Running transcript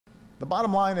The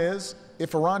bottom line is,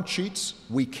 if Iran cheats,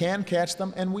 we can catch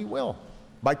them, and we will.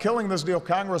 By killing this deal,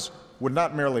 Congress would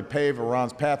not merely pave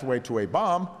Iran's pathway to a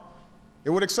bomb, it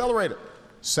would accelerate it.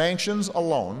 Sanctions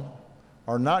alone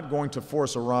are not going to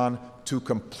force Iran to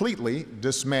completely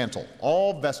dismantle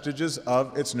all vestiges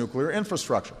of its nuclear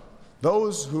infrastructure.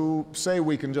 Those who say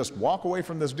we can just walk away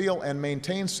from this deal and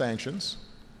maintain sanctions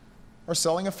are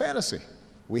selling a fantasy.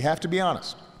 We have to be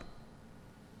honest.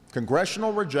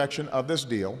 Congressional rejection of this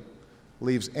deal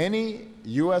leaves any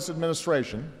U.S.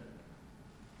 administration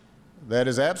that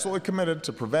is absolutely committed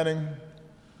to preventing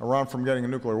Iran from getting a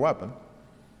nuclear weapon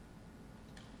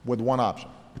with one option: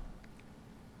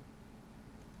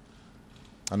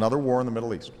 another war in the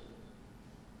Middle East.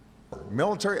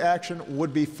 Military action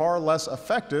would be far less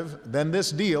effective than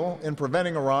this deal in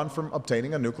preventing Iran from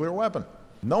obtaining a nuclear weapon.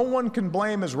 No one can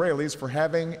blame Israelis for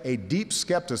having a deep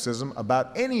skepticism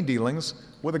about any dealings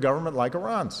with a government like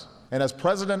Iran's. And as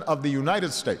President of the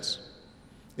United States,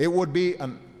 it would be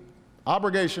an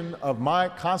obligation of my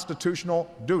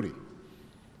constitutional duty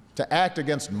to act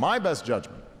against my best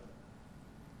judgment,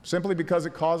 simply because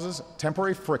it causes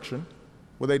temporary friction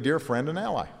with a dear friend and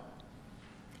ally.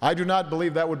 I do not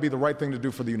believe that would be the right thing to do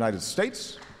for the United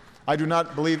States. I do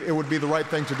not believe it would be the right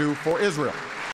thing to do for Israel.